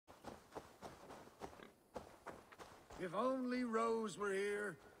If only Rose were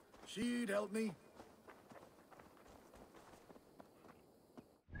here, she'd help me.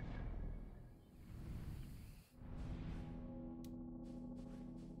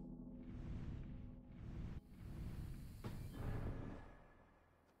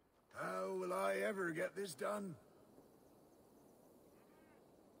 How will I ever get this done?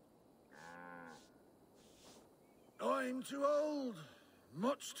 I'm too old.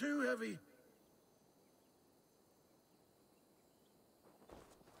 Much too heavy.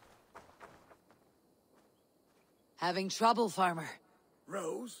 Having trouble, farmer.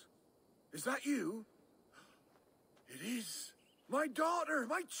 Rose? Is that you? It is. My daughter,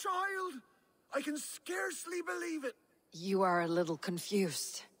 my child! I can scarcely believe it. You are a little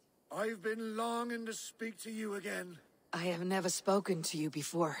confused. I've been longing to speak to you again. I have never spoken to you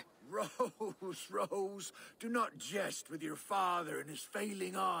before. Rose, do not jest with your father and his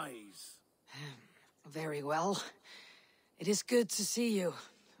failing eyes. Very well. It is good to see you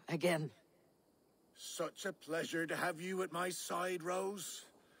again. Such a pleasure to have you at my side, Rose.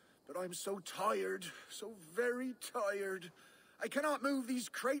 But I'm so tired, so very tired. I cannot move these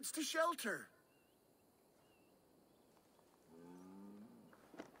crates to shelter.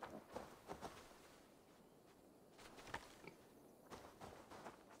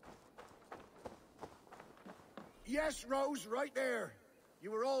 Yes, Rose, right there.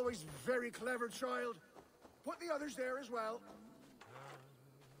 You were always very clever, child. Put the others there as well.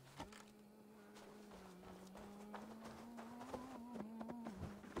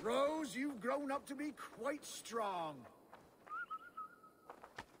 Rose, you've grown up to be quite strong.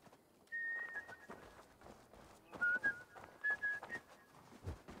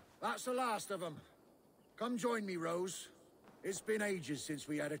 That's the last of them. Come join me, Rose. It's been ages since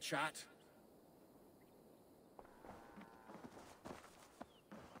we had a chat.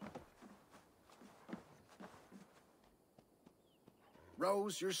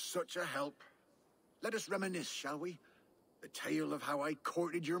 Rose, you're such a help. Let us reminisce, shall we? The tale of how I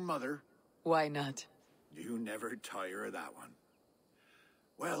courted your mother. Why not? You never tire of that one.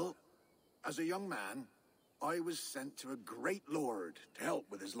 Well, as a young man, I was sent to a great lord to help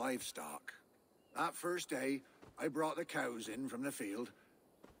with his livestock. That first day, I brought the cows in from the field,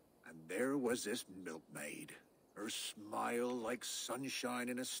 and there was this milkmaid. Her smile like sunshine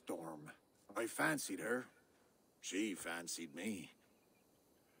in a storm. I fancied her. She fancied me.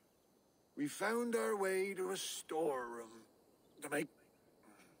 We found our way to a storeroom to make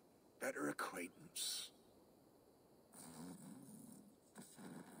better acquaintance.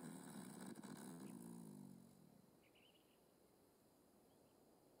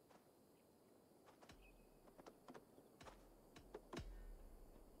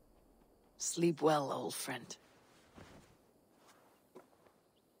 Sleep well, old friend.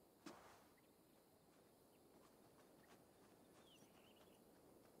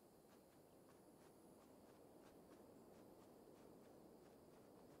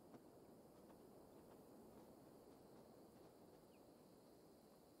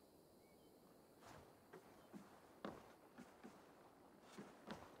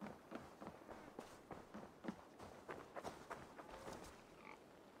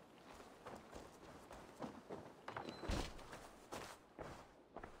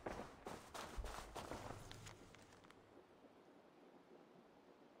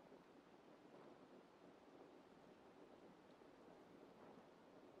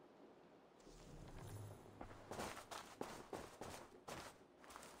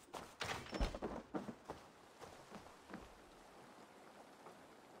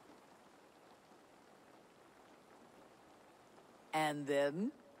 And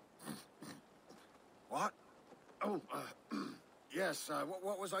then? What? Oh, yes,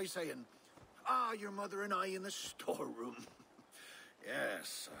 what was I saying? Ah, your mother and I in the storeroom.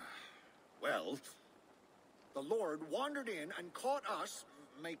 Yes, well, the Lord wandered in and caught us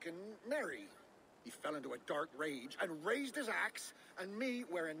making merry. He fell into a dark rage and raised his axe, and me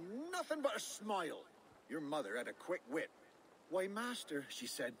wearing nothing but a smile. Your mother had a quick wit. Why, master, she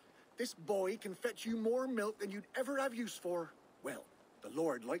said, this boy can fetch you more milk than you'd ever have use for. Well, the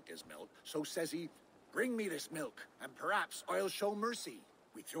Lord liked his milk, so says he, bring me this milk, and perhaps I'll show mercy.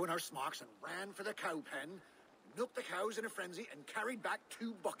 We threw in our smocks and ran for the cow pen, milked the cows in a frenzy, and carried back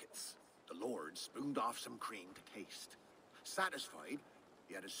 2 buckets. The Lord spooned off some cream to taste. Satisfied,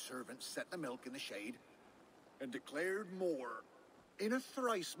 he had his servant set the milk in the shade, and declared more. In a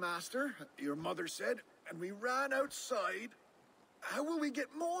thrice, master, your mother said, and we ran outside. How will we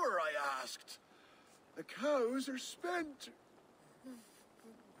get more, I asked. The cows are spent.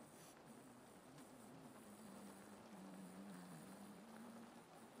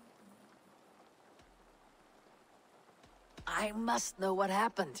 I must know what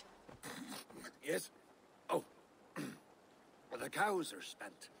happened. Yes? Oh. Well, the cows are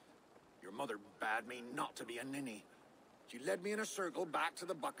spent. Your mother bade me not to be a ninny. She led me in a circle back to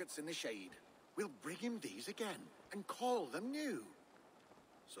the buckets in the shade. We'll bring him these again, and call them new.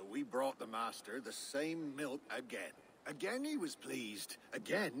 So we brought the master the same milk again. Again he was pleased.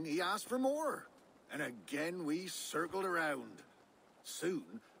 Again he asked for more. And again we circled around.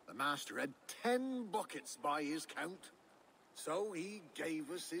 Soon the master had 10 buckets by his count. So he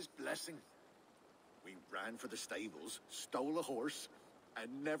gave us his blessing. We ran for the stables, stole a horse,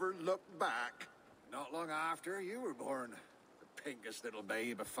 and never looked back. Not long after you were born. The pinkest little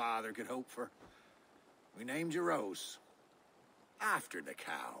babe a father could hope for. We named you Rose. After the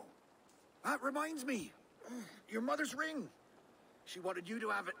cow. That reminds me. Your mother's ring. She wanted you to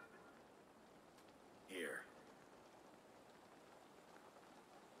have it. Here.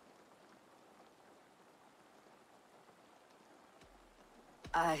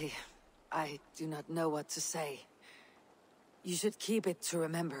 I do not know what to say. You should keep it to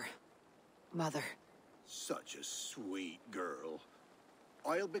remember, Mother. Such a sweet girl.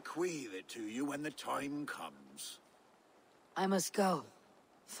 I'll bequeath it to you when the time comes. I must go,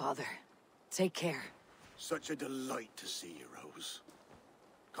 Father. Take care. Such a delight to see you, Rose.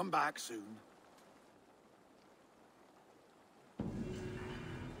 Come back soon.